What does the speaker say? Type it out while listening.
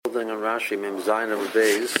Rashi, Mem Zayin of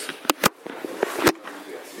Beis.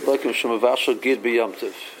 Lekim Shemavashal Gid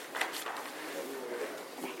B'Yamtiv.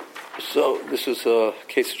 So this is a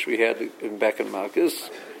case which we had back in Malchus,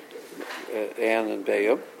 Anne and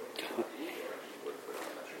Bayam.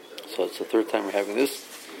 So it's the third time we're having this.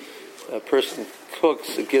 A person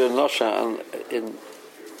cooks a Gid Nosha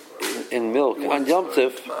in milk on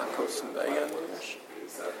Yamtiv.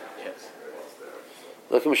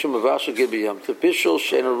 Lekim Shemavashal Gid B'Yamtiv. Bishul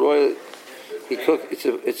Shein Roy.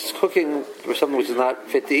 It's cooking for something which is not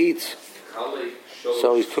fit to eat.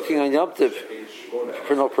 So he's cooking on Yom Tov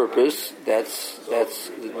for no purpose. It's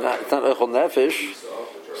not Echol Nefesh.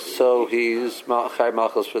 So he's Chai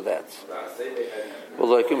Malchus for that.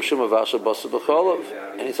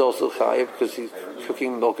 And he's also Chai because he's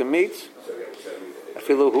cooking milk and meat.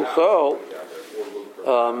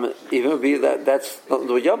 Even be that's not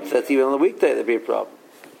the Yom Tov. That's even on the weekday. That'd be a problem.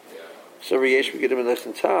 So Riyesh we get him in less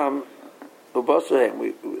than time.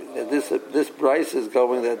 This Bryce is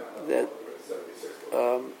going that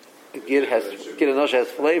Gid Nosha has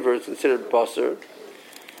flavor. It's considered basar.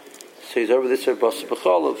 So he's over this basar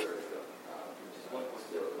b'cholav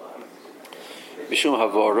mishum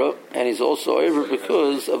havora, and he's also over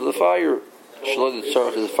because of the fire. Shalom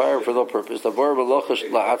tzarach is a fire for no purpose. The havora malachas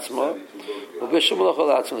la'atzma, u'bishul malacha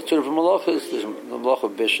la'atzma. The two different malachas. There's the malacha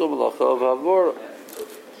of bishul, malacha of havora.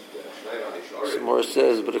 Some more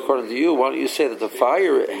says, but according to you, why don't you say that the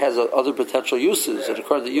fire has other potential uses? And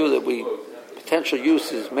according to you, that potential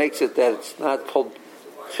uses makes it that it's not called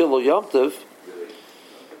chilul yom tov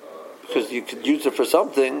because you could use it for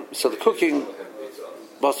something. So the cooking,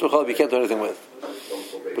 you can't do anything with,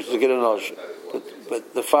 which is a good analogy.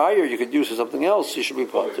 But the fire you could use for something else. You should be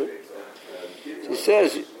potter. So he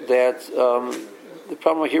says that the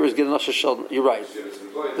problem here is getting shel. You're right.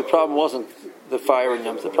 The problem wasn't the fire in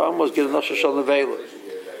Yom Tov. The problem was getting Nosha Shal Nevela.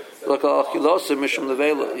 Look, Achilosah Mishum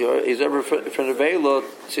Nevela. He's ever for Nevela.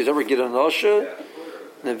 So he's ever getting Nosha,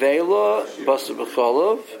 Nevela, Basar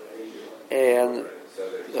B'Cholav, and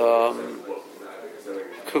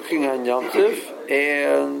cooking on Yom Tov,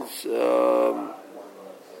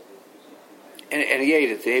 and he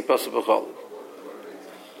ate it. He ate Basar B'Cholav.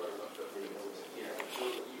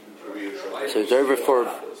 So he's over for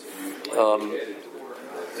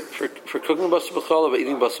cooking basar b'cholav,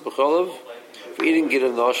 eating basar b'cholav, for eating gid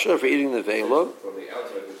nosha, for eating the vela.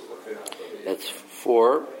 That's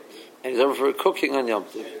 4. And he's over for cooking on Yom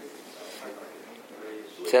Tov.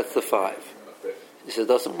 So that's the 5. He said it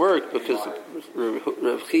doesn't work because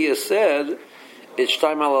Rav Chia said it's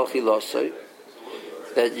shtaim al chilosai,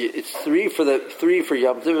 that it's 3 for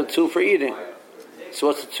Yom Tov and 2 for eating. So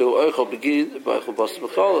what's the 2? Oichel begid, oichel basar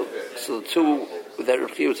b'cholav. So the 2 that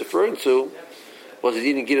Rav Chia was referring to was he's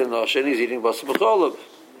eating Gid Nosha and he's eating Basar B'Cholav.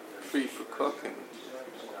 3 for cooking.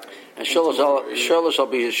 And Shalosh shall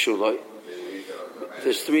be his shulai.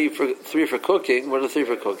 There's 3 for cooking. What are the 3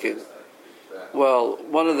 for cooking? Well,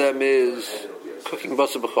 one of them is cooking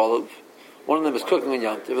Basar B'Cholav. One of them is cooking on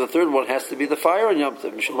Yom Tov. The third one has to be the fire on Yom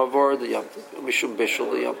Tov. Mishum Havor the Yom Tov. Mishum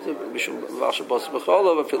Bishul the Yom Tov. Mishum Vasha Basar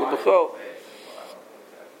B'Cholav. Afilu B'Chol.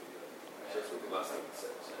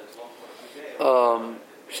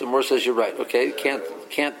 So more says you're right. Okay, can't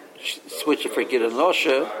switch it for Gid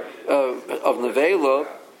Nosha of Nevela.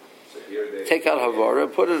 Take out Havara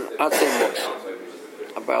and put it in Atzei Muksa.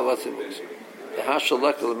 About Atzei Muksa. The Hashal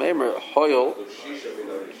Lekal Meimer Hoyel.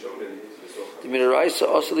 The Minaraisa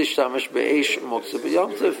also Lishtamish Be'esh Muksa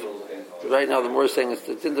B'Yom Tov. Right now, the more saying is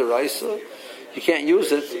that in the Raisa you can't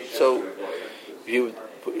use it. So you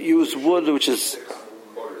use wood, which is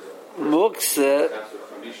Muksa.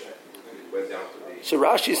 So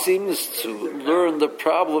Rashi seems to learn the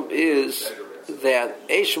problem is that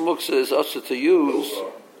Eish Muksa is also to use,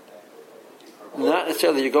 not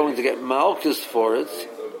necessarily you're going to get Malchus for it,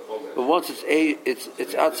 but once it's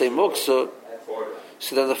Atzei Muksa,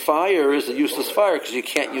 so then the fire is a useless fire because you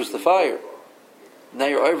can't use the fire. Now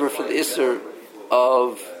you're over for the Isser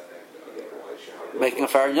of making a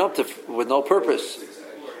fire in Yom Tov with no purpose.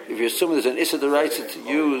 If you assume there's an Isser D'Oraisa to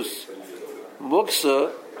use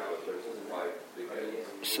Muksa,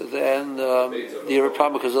 so then you have a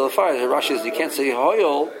problem because of the fire. The Rashi says you can't say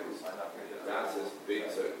hoyel.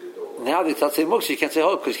 Now the Tatzei Muksa you can't say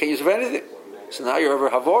hoyel because you can't use it for anything. So now you're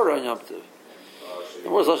over Havora on Yom Tov. The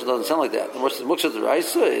Morris Lashon doesn't sound like that. The Morris says Muksa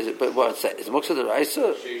D'Oraisa. Is it? But what's that? Is Muksa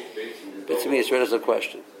D'Oraisa? But to me, it's read as a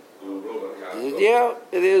question. Yeah,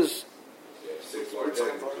 it is.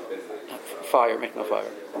 Fire, make no fire.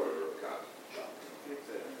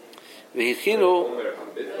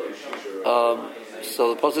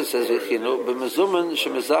 So the pasuk says, "B'mezuman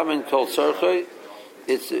shemezamin kol tzarchei."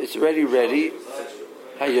 It's ready.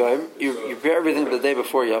 Hayyim, you prepare everything the day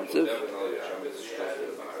before Yom Tov.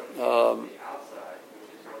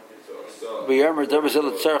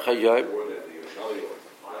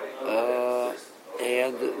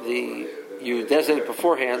 And you designate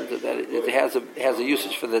beforehand that it has a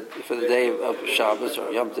usage for the day of Shabbos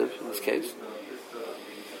or Yom Tov in this case.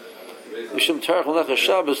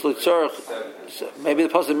 Maybe the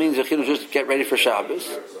pasuk means that you just get ready for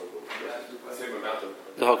Shabbos.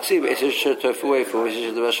 The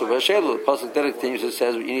pasuk then continues and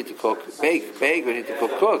says you need to cook, bake, we need to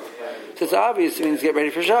cook. So it's obvious it means get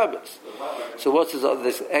ready for Shabbos. So what's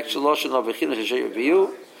this extra lotion of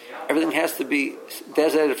v'yu? Everything has to be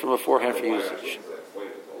designated from beforehand for usage.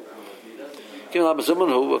 Now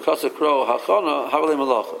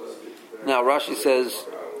Rashi says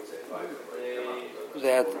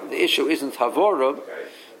that the issue isn't havora,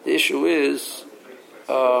 the issue is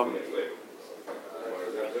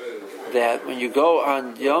that when you go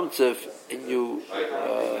on Yom Tov and you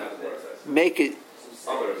make it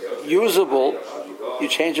usable, you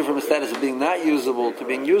change it from a status of being not usable to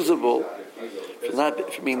being usable,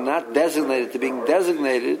 from being not designated to being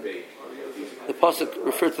designated. The pasuk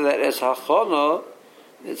referred to that as hachana.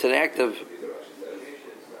 It's an act of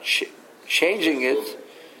changing it.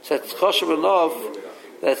 So it's chashuv enough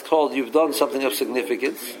that's called you've done something of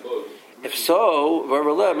significance. If so,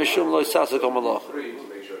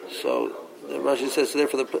 so the Rashi says, so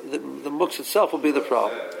therefore the muktzah itself will be the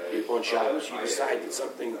problem. On Shabbos, you decide that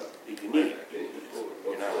something that you need.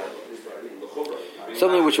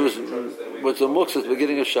 Something which was the muktzah at the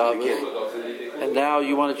beginning of Shabbos, and now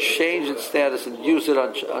you want to change its status and use it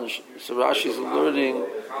on so Rashi's learning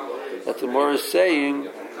that the Gemara is saying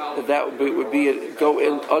that would be go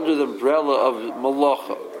in under the umbrella of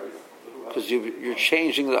malacha, because you're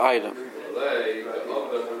changing the item.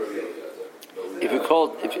 If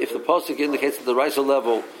the pasuk indicates that the risal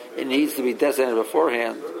level it needs to be designated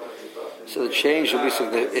beforehand, so the change will be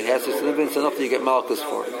significant. It has significance enough that you get malchus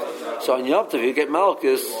for it. So on Yom Tov you get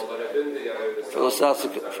malchus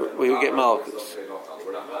where you get malchus.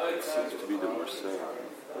 It seems to be that we're saying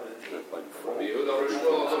that by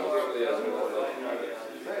default.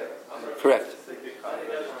 Correct.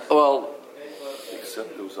 Well,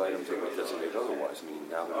 except those items that were designated otherwise. I mean,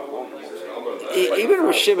 now they're wrong. Even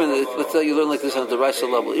Rav Shimon, let's say you learn like this on the Raisa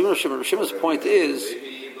level. Even Rav Shimon's point is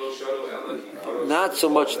not so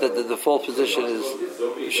much that the default position is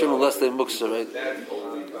Rav Shimon less than Muksa, right?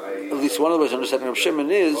 At least one of the ways of understanding Rav Shimon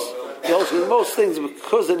is in most things,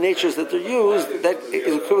 because the natures that they're used, that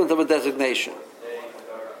is equivalent of a designation.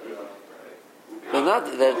 But not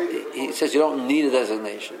that he says you don't need a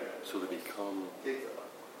designation. So they become due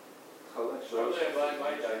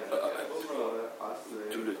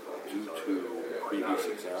to previous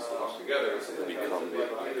examples, they become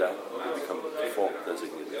default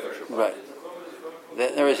designated. Right.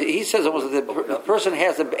 He says almost that the person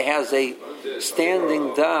has a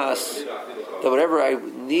standing das that whatever I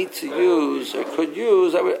need to use or could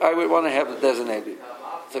use, I would want to have it designated.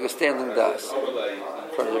 It's like a standing das.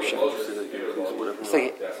 It's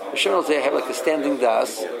like Hashem will say I have like a standing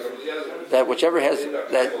das that which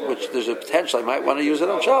there's a potential I might want to use it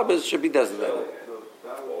on Shabbos should be designated.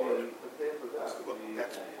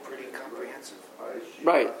 That's pretty comprehensive.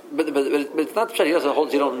 Right, but it's not that he doesn't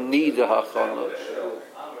hold you don't need a hachana.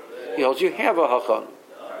 He holds you have a hachana.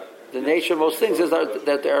 The nature of most things is that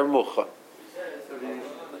they are mucha. The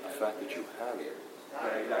fact that you have it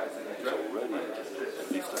is already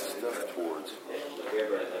at least a step towards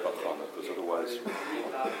hachana, because otherwise,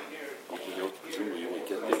 presumably you only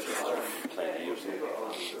get there if you plan to use them.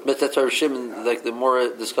 But that's why Rav Shimon, like the more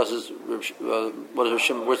it discusses where's Rav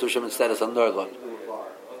Shimon's status on Nerlan.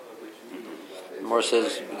 The more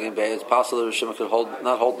says it's possible that Rav Shimon could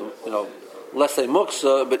not hold less than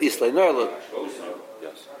muksa, but islay Nerlan.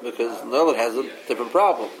 Yes. Because Nerlan has a different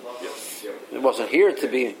problem. Yes. It wasn't here to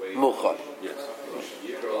be mucha. Yes.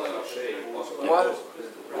 What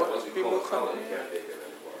would be mucha?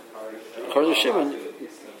 According to Shimon,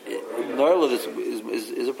 Nerlan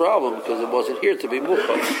is a problem because it wasn't here to be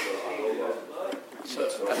mucha. So,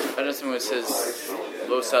 I understand when it says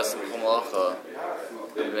lo sas malacha,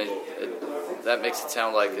 that makes it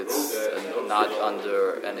sound like it's not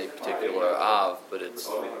under any particular av, but it's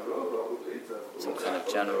some kind of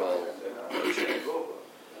general notion.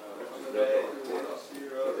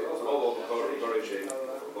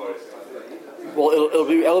 Well, it'll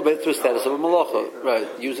be elevated to a status of a malacha, right?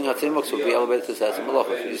 Using atzimux will be elevated to a status of malacha.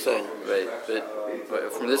 That's what you're saying, right?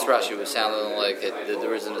 But from this Rashi, it was sounding like that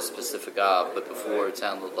there isn't a specific av, but before it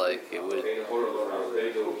sounded like it would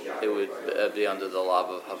be under the lav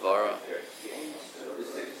of havara.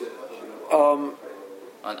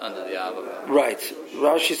 under the Ava. Right.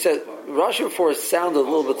 Rashi before sounded a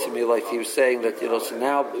little bit to me like he was saying that, so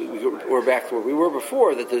now we're back to where we were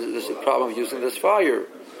before, that there's a problem of using this fire.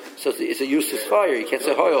 So it's a useless fire. You can't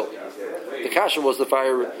say hoil. The kasha was the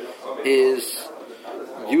fire is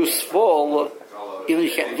useful. Even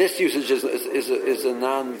you can't, this usage is a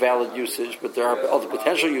non-valid usage, but there are other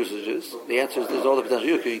potential usages. The answer is there's other potential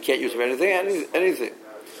usages. You can't use it for anything.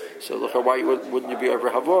 So look, why wouldn't you be over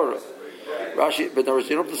havora? Rashi, but in other words,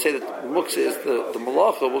 you don't have to say that muksa is the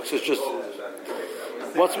malacha. Muksa is just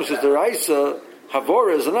what's muksa is the raisa.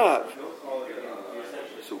 Havora is an av.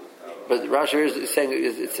 But Rashi is saying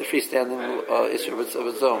it's a freestanding issue of its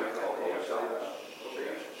own.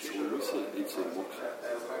 So when we say it's a muksa,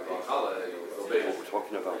 what we're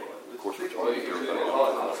talking about, of course, we're talking here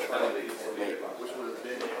about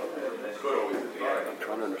I'm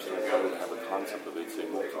trying to understand how we have a concept of it's a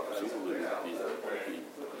muksa. Presumably,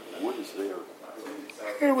 the wood is there.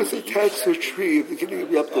 It was attached to a tree at the beginning of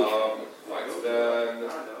the update.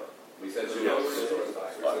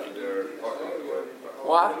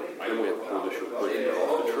 What? Then we have a whole issue of breaking it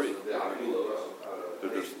off the tree.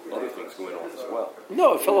 There's other things going on as well.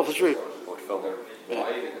 No, it fell off the tree. Or it fell off. Yeah.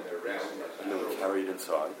 And then we carry it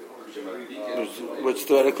inside. Which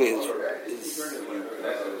theoretically is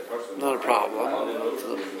not a problem. And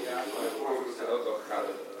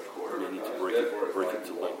you need to break it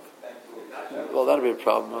to length. Well, that would be a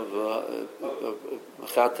problem of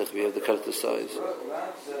machatech. We have to cut it to size.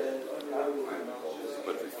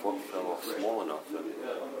 But if it fell off small enough, then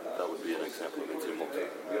that would be an example of it's a muksa.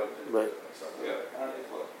 Right.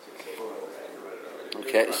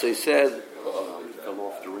 Okay, so he said It fell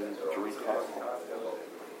off during Chag.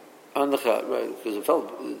 on the chat, right? Because it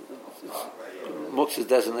fell. Muksa is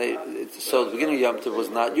designated. So the beginning of Yom Tov was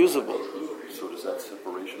not usable. So does that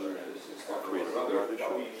separation create another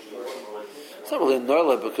issue? It's not really a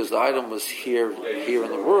norla because the item was here in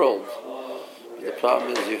the world. The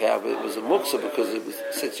problem is it was a muksa because it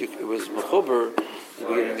was mechuber at the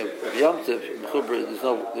beginning of Yom Tov.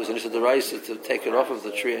 Mechuber, there's an issue of the rice to take it off of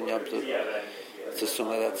the tree on Yom Tov. It's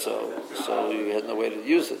assumed that so you had no way to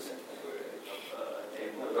use it.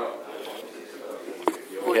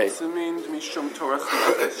 What does it mean? Mishum Torah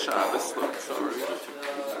Shabbos. Sorry.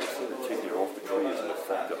 Taking it off the tree is an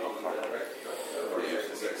effect of hachana for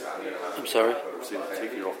usage. I'm sorry? I'm saying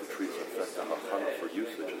taking it off the tree is an effect of hachana for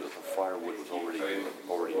usage, and that the firewood was already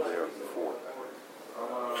there before.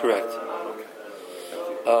 Correct.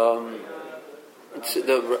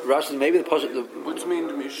 The Rashi, maybe the pasuk. What does it mean?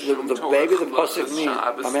 Mishum Torah Maybe the pasuk means.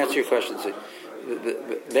 I'm answering your question. See,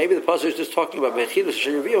 maybe the pasuk is just talking about Bechilus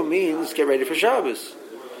Shirivio means get ready for Shabbos.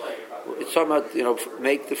 It's talking about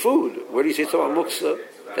make the food. Where do you say it's talking about muksa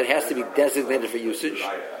that has to be designated for usage?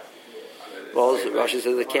 Well, Rashi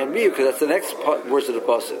says it can't be because that's the next words of the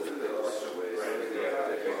pasuk.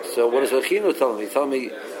 So what does Rechino tell me? Tell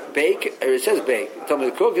me bake. Or it says bake. Tell me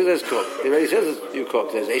to cook. It says cook. It already says you cook.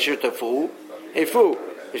 It says Esher Tafu, Efu,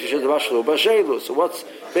 Esher Tavashlu, Bashelu. So what's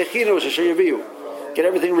Bechino Sheshayaviu? Get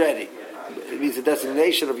everything ready. It means a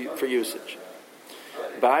designation for usage.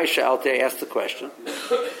 Ba'aisha Alte asked the question.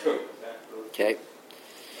 Okay,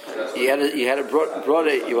 brought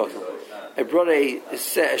a. You're welcome. I brought a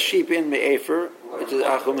sheep in me'efer.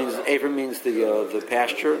 Efer means the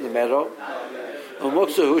pasture, the meadow. It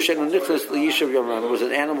was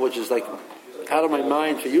an animal which is like out of my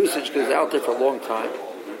mind for usage because it's out there for a long time.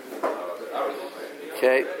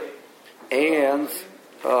 Okay, and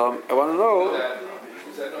I want to know.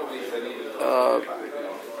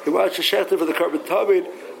 He watched a shechter for the korban tamid.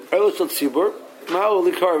 Eilus tzibur.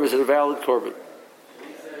 Ma'oli korban, is it a valid korban?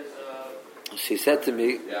 She said to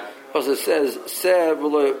me, because it says "Seh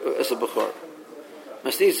v'lo es a bechor."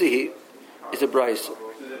 Masnisihi is a brayso.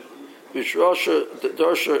 Which Darsha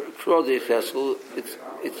Krodi Yecheskel. It's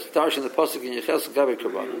darshan the pasuk in Yecheskel Gabe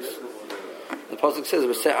Korbanos. The pasuk says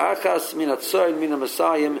 "V'seh achas min atzoyin min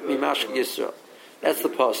hamasayim mimashk Yisrael." That's the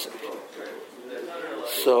pasuk.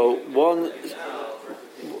 So one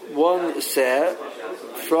seh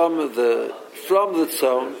from the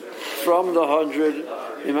tzon, from the 100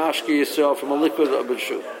 mimashki Yisrael, from a liquid of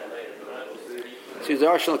b'shu. So the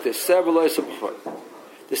darshan like this: several lois b'chor.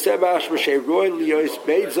 The sebash b'shei roy liyos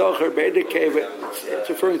beid zocher beid dekeva. It's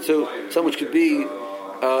referring to someone which could be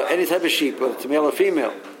any type of sheep, whether it's male or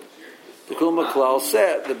female. The kul maklal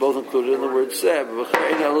seh, they're both included in the word seh.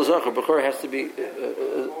 B'chor ein el zocher. B'chor has to be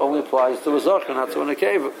only applies to a zocher, not to a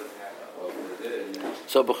nekeva.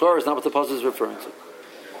 So b'chor is not what the pasuk is referring to.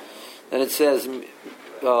 And it says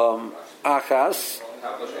achas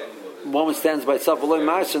woman stands by itself,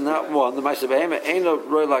 not one. The Ma'aser Behema ain't a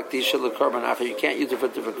roy like Disha l'Korban Acher. You can't use it for a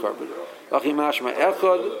different korban.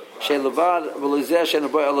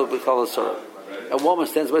 A woman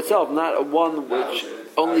stands by itself, not a one which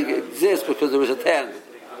only exists because there is a 10.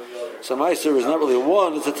 So Ma'aser is not really a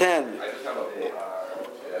 1, it's a 10,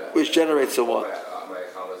 which generates a 1.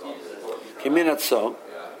 Kiminat so.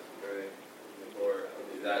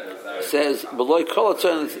 It says below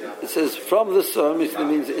kolatzon. It says from the son. It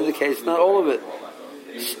means indicates not all of it.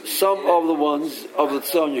 Some of the ones of the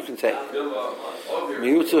tzon you can take.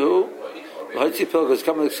 Miutahu, l'hotzi pilkos,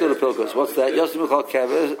 come to the pilkos. What's that? Yosim l'chal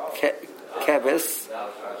keves,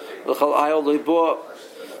 l'chal ayol loibo.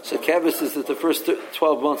 So keves is that the first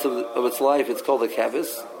 12 months of its life. It's called a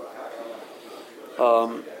keves.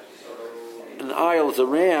 An ayol is a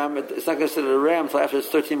ram. It's not considered a ram until after it's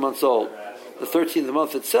 13 months old. The 13th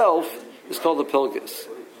month itself is called the pilgus.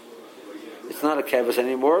 It's not a kevis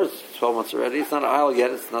anymore. It's 12 months already. It's not an ayol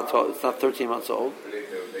yet. It's not 12, it's not 13 months old.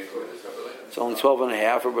 It's only 12 and a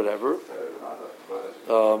half or whatever.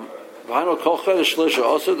 Also,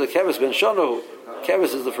 the kevis ben shano.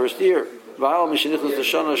 Kevis is the first year. It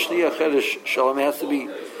has to be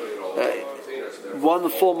 1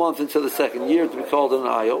 full month into the second year to be called an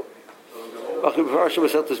ayol.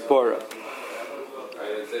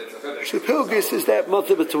 So pilgus is that month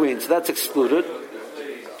in between, so that's excluded.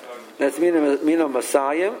 That's mina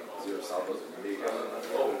masayim.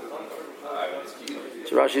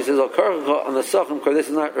 So Rashi says, on the sachim, this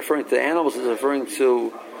is not referring to the animals, it's referring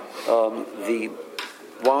to the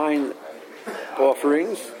wine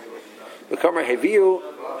offerings. B'kamar heviu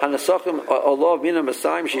hanasachim olav mina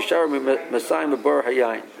masayim shishar masayim b'bar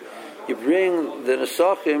hayayin. You bring the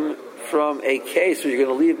nasachim from a case where you're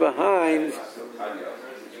going to leave behind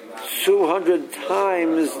 200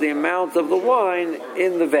 times the amount of the wine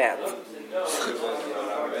in the vat.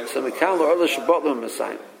 So Mikal or other Shabbat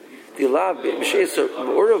Messiah. The lab if there's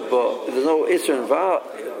no Isser involved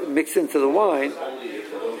mixed into the wine.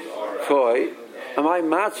 Koi, am I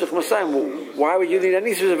matzach Messiah? Why would you need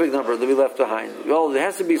any specific number to be left behind? Well, there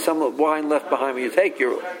has to be some wine left behind when you take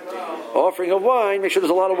your offering of wine. Make sure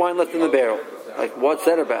there's a lot of wine left in the barrel. Like, what's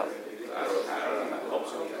that about?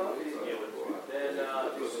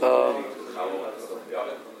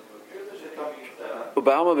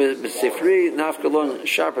 Obama b'sifri nafkalon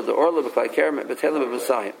sharper the orla b'klai kerem b'telim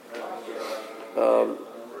b'mesayim.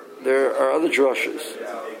 There are other drushes.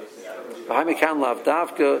 Behind mikan lav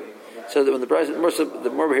davka, so that when the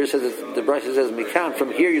Morba here says that the Brisa says mikan,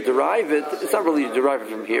 from here you derive it. It's not really you derive it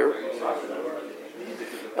from here.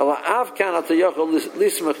 There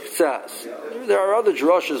are other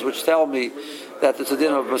drushes which tell me that it's a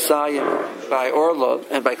din of Messiah by Orla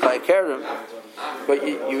and by Klai Kerem, but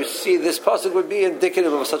you see this pasuk would be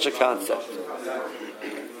indicative of such a concept.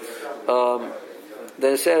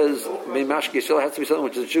 Then it says, Mimashki Yisrael has to be something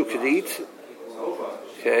which a Jew could eat.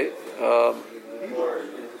 Okay.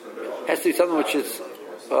 Has to be something which is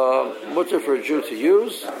mutter for a Jew to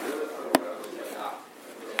use.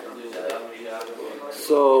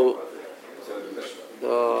 So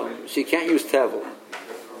you can't use tevel.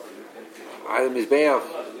 Either mizbeach,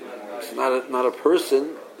 it's not a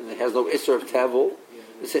person, and it has no isser of tevel.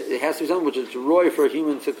 It has to be something which is roy for a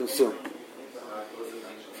human to consume.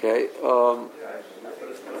 Okay, so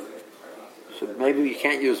maybe you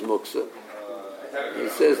can't use muksa. He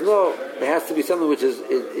says no. It has to be something which is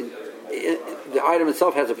the item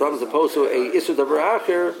itself has a problem, as opposed to a isser davar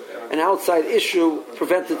acher, an outside issue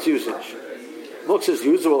prevents its usage. Muksa is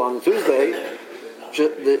usable on Tuesday.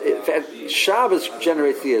 In fact, Shabbos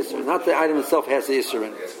generates the Isser, not the item itself has the Isser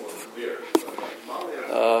in it.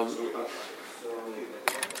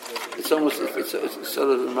 It's sort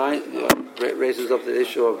of raises up the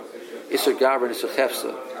issue of Isser Gaber and Isser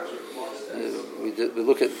Chefsa. We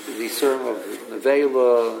look at the Surim of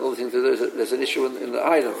Nevela, all the things. There's an issue in the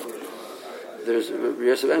item. There's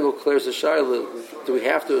Yosef Engel clears the Shaila. Do we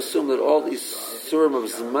have to assume that all these Surim of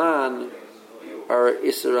Zman are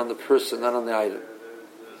Isser on the person, not on the item?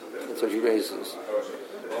 That's what he raises.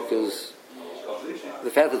 Because the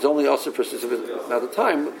fact that it's only Isser for specific amount of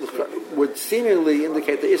time would seemingly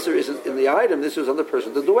indicate the Isser isn't in the item, this is on the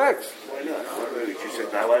person to do X. Why not? You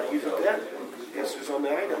said not allowed to use it then. The Isser's on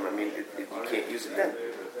the item. I mean, you can't use it then.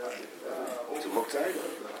 It's a muktzah item.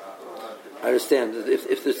 I understand.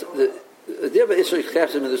 If there's the idea of Isser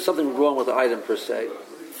Chefs, I mean, there's something wrong with the item per se.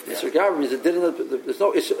 Isser Gaber means it didn't. There's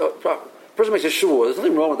no Isser. Person makes a shua. There's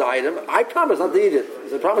nothing wrong with the item. I promise not to eat it.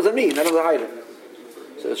 The problem is on me, not on the item.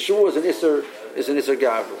 So shua is an isser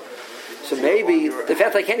gavru. So maybe the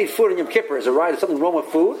fact I can't eat food on Yom Kippur is a right. Is something wrong with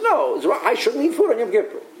food? No, I shouldn't eat food on Yom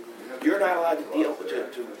Kippur. you're not allowed to deal with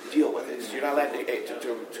it. So you're not allowed to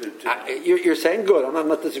You're saying good. I'm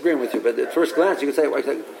not disagreeing with you, but at first glance, you could say,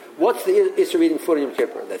 what's the issue of eating food on Yom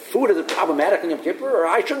Kippur? That food is problematic on Yom Kippur, or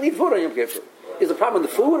I shouldn't eat food on Yom Kippur? Is the problem in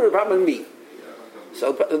the food or the problem in me?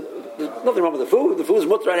 So there's nothing wrong with the food. The food is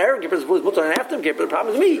mutter on Erev Kippur, the food is mutter on after Yom Kippur. The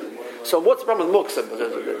problem is me. So what's the problem with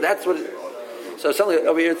muktzah? That's what. So something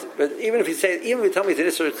over here. But even if you tell me it's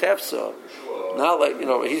an Isser Chefsa, not like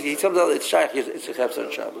he tells me it's Shaykh, it's a Chefsa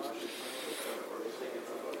on Shabbos.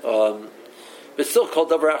 But still called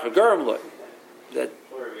Davar Achar Garam Lo. That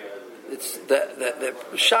it's that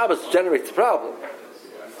Shabbos generates the problem.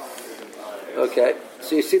 Okay,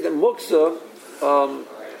 so you see that muktzah.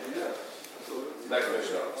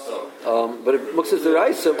 But if muktzah is the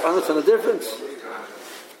Raisa, I understand the difference.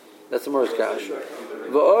 That's the Morris Kash.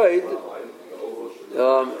 V'oid,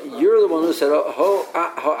 you're the one who said,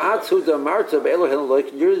 "Ha'atzu da Marta be'Elohim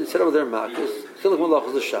loik." You said over there, Marcus. Chiluk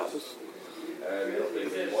malachos the Shabbos.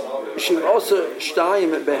 She also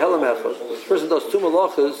shtayim be'helam echad. The person does two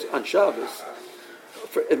malachos on Shabbos,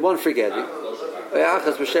 and one forgetting.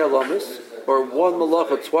 Achas b'shei alamis, or one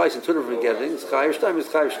malacha twice and two different forgettings. Chayiv shtayim is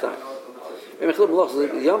chayiv shtayim. Mechiluk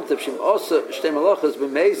malachos Yom Tov. She also shtei malachos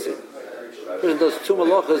b'meisin. The person does two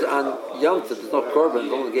malachas on Yom Tov. There's no korban.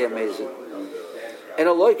 It's only get amazing. And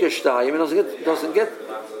a loika shtayim, and doesn't get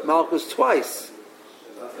malchus twice.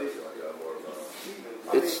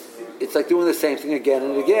 It's like doing the same thing again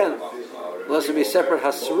and again. Unless it be separate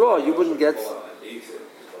hasra, you wouldn't get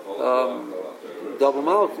double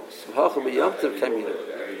malchus. Hacham b'Yom Tov kamina.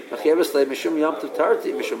 Achyeveslei mishum Yom Tov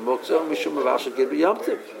tarti mishum muktzah mishum avashal gid b'Yom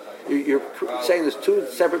Tov. You're saying there's two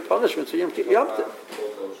separate punishments for Yom Tov.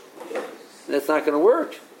 And that's not going to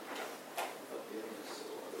work.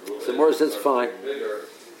 So Morris says, fine.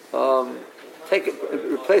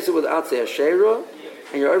 Replace it with Atzei Asherah,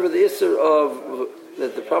 and you're over the Isser of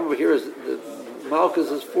that. The problem over here is the Malchus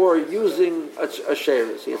is for using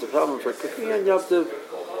Asherah. So he has a problem for cooking on Yom Tov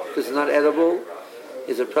because it's not edible.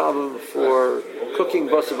 He has a problem for cooking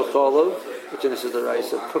Basa B'Cholov, which in this is the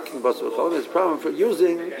rice of cooking Basa B'Cholov. He has a problem for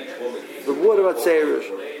using the wood of Atzei.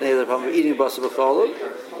 And he has a problem of eating Basa B'Cholov.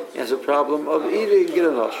 He has a problem of eating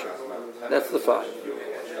Gidanosh. That's the five.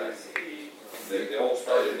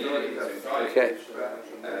 Okay.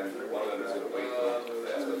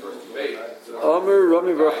 Amr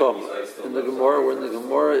Rami Baracham. In the Gemara, we're in the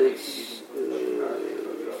Gemara, it's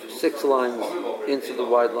 6 lines into the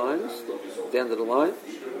wide lines, the end of the line.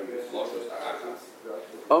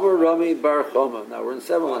 Amr Rami Baracham. Now we're in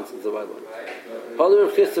 7 lines into the wide line. Other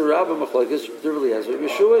Chista Rabba Machlokes, Dirveli Ezra,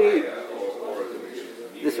 Yeshua.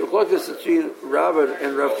 This Machlokes between Rabba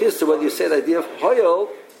and Rav Chista, whether you say the idea of Hoyel,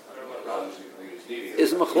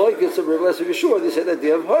 is Machlokes of Rav Lesser Yeshua, they say the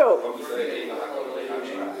idea of Hoyel.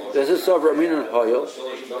 There's a Sabra Amin and Hoyel.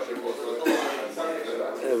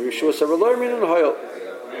 Yeshua Sabra Amin and Hoyel.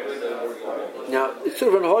 Now, it's two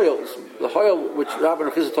different Hoyels. The Hoyel, which Rabbi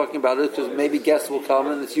and Chis are talking about, is because maybe guests will come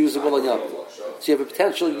and it's usable on Yom Tov. So you have a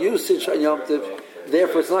potential usage on Yom Tov,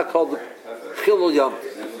 therefore it's not called the Chilul Yom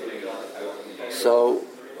Tov. So,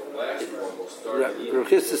 Rav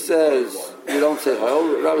Chis says, you don't say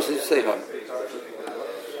Hoyel, Rabbi says you say Hoyel.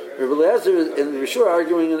 Rabbi Eliezer and Rishur are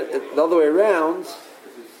arguing the other way around.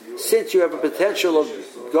 Since you have a potential of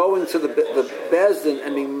going to the Bezdin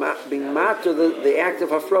and being matter the act of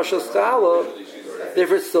Hafrasha Stala,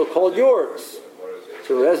 therefore it's still called yours.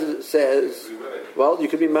 So Eliezer says, well, you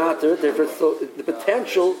could be matter, therefore it's still the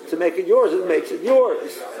potential to make it yours, it makes it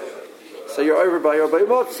yours. So you're over by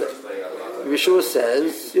Motzeh. Yeshua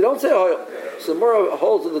says, you don't say Hoyel. So the more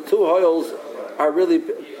holds of the two Hoyels are really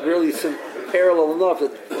parallel enough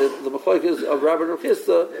that the Machlokes of Rabbi and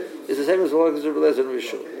Chista is the same as the Machlokes of Eliezer and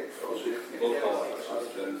Rishua.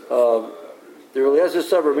 The Eliezer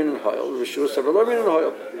Sabra Min and Hoyel, Rishua Sabra Min and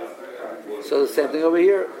Hoyel. So the same thing over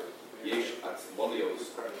here.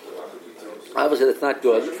 Obviously, that's not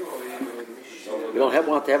good. We don't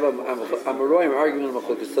want to have a Amoraim arguing on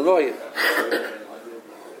Machlokes Tanoim.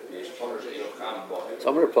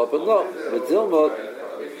 Tamar Papa, no. But Zilma,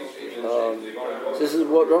 this is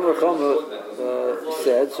what Ramar Chama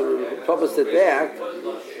said, so Papa said back,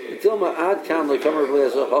 Dilma Ad Kam Lekamar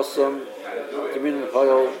Eliezer Hassam, Dimin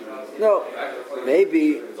Hoyel. No,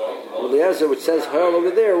 maybe Eliezer, which says Hoyel over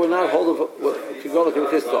there, will not hold of what could go like a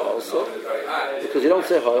Chista also, because you don't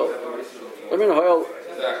say Hoyel. Dimin Hoyel,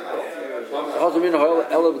 Hazamin Hoyel,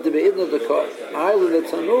 Elav Dibeidna Deka, Island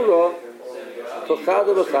at Tanura,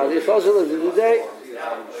 Tochada Bachadi, Chazal of the day.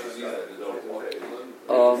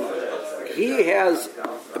 He has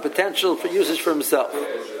a potential for usage for himself.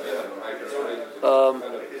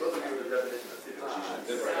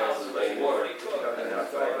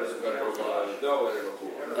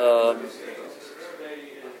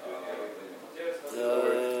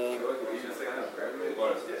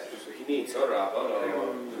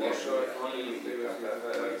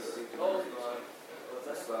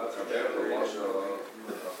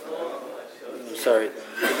 Sorry.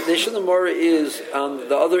 The issue of the Mora is on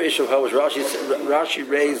the other issue of how was Rashi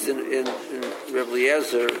raised in Reb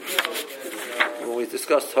Eliezer. When we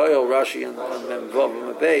discussed Hoyel, Rashi and Memvav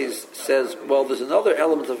and Beis says, well, there's another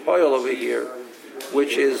element of Hoyel over here,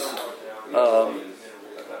 which is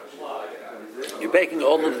you're baking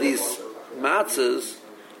all of these matzahs.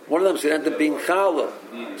 One of them is going to end up being challah,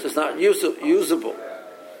 so it's not usable.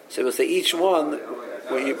 So we'll say each one,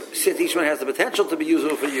 since each one has the potential to be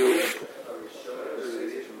usable for you,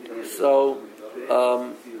 so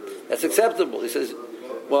that's acceptable. He says,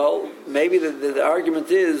 well, maybe the argument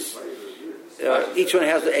is each one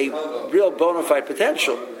has a real bona fide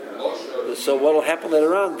potential. So what will happen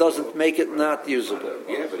later on doesn't make it not usable.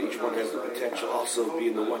 Yeah, but each one has the potential also of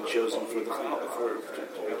being the one chosen for the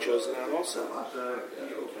to be chosen out also.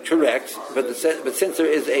 Correct, but since there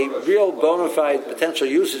is a real bona fide potential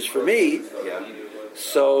usage for me,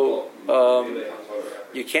 so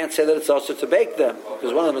you can't say that it's also to bake them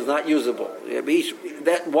because one of them is not usable.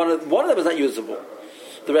 One of them is not usable.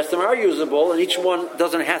 The rest of them are usable, and each one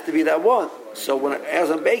doesn't have to be that one. So as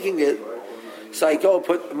I'm baking it, so I go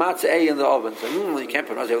put matzah A in the oven. So you can't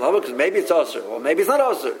put matzah A in the oven because maybe it's osir, or maybe it's not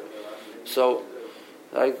osir. So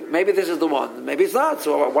maybe this is the one, maybe it's not.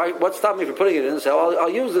 So what stopped me from putting it in and say, I'll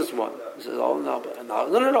use this one? He says, no.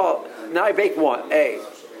 Now I bake one A.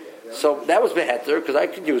 So that was beheter because I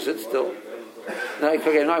could use it still. Now I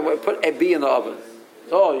put a B in the oven.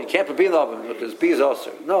 Oh, you can't put B in the oven because B is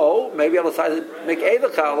osir. No, maybe I'll decide to make A the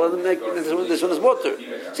challah and make this one is mutter.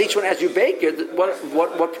 So each one, as you bake it,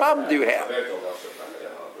 what problem do you have?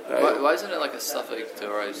 Right? Why isn't it like a suffix to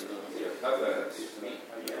rice?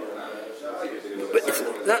 But it's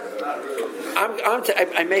not.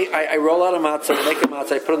 I roll out a matzah, I make a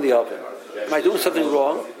matzah, I put it in the oven. Am I doing something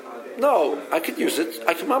wrong? No, I could use it.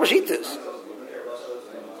 I can mamash eat this.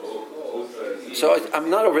 So I'm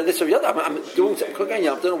not over this or the other. I'm cooking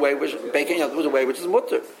yamta in a way which baking yamta was a way which is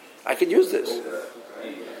mutter. I could use this.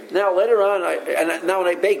 Now later on, now when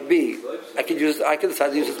I bake B, I can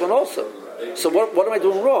decide to use this one also. So what am I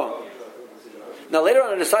doing wrong? Now later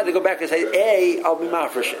on, I decide to go back and say A, I'll be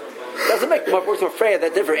mafresh it. Doesn't make me worse afraid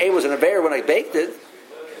that different A was in a bear when I baked it.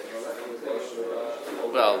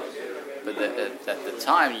 Well, but at the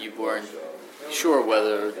time you weren't sure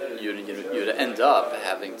whether you'd end up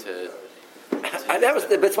having to.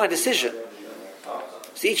 That's my decision.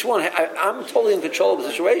 See, each one, I'm totally in control of the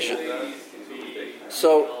situation.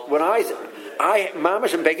 So when I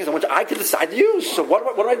mamash and baking something which I could decide to use. So what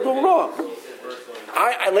am I doing wrong?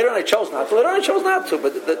 Later on I chose not to.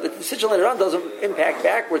 But the decision later on doesn't impact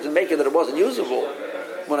backwards and make it that it wasn't usable.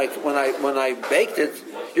 When I baked it,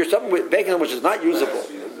 you're something baking which is not usable.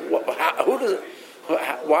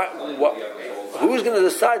 Who's going to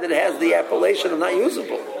decide that it has the appellation of not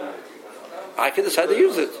usable? I can decide to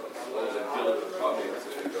use it.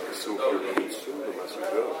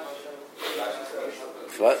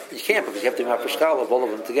 But you can't because you have to have a shkala of all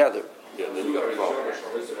of them together. Yeah, then you got a problem.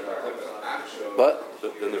 What?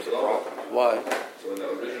 Then there's a problem. Why?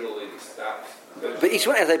 But each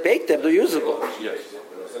one, as I bake them, they're usable. Yes.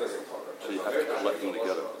 So you have to collect them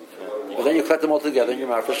together. But then you collect them all together and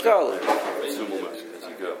you're out for shkala. Consume them as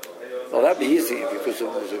you go. Well, that'd be easy if you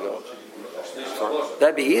consume them as you go.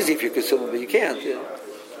 That'd be easy if you consume them, but you can't. Yeah.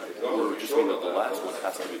 Or just mean that the last one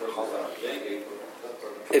has to be challah.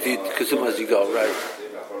 If you consume them as you go, right?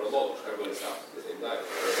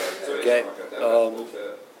 Okay.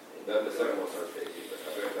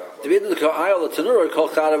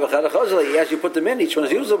 As you put them in, each one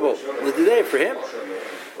is usable. The day for him.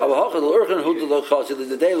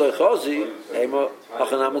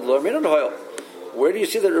 Where do you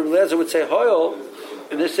see that Rebbe Eliezer would say hoil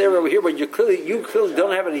in this area over here, but you clearly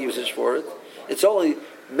don't have any usage for it? It's only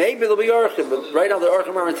maybe there'll be archim, but right now the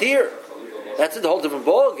archim aren't here. That's a whole different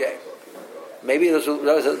ball game. Maybe Rebbe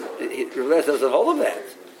Eliezer doesn't hold of that.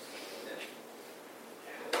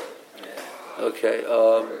 Okay.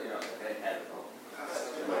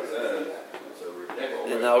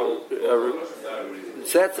 And now,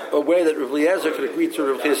 so that's a way that Rebbe Eliezer could agree to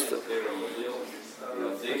Rav Chisda.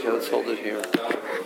 Okay, let's hold it here.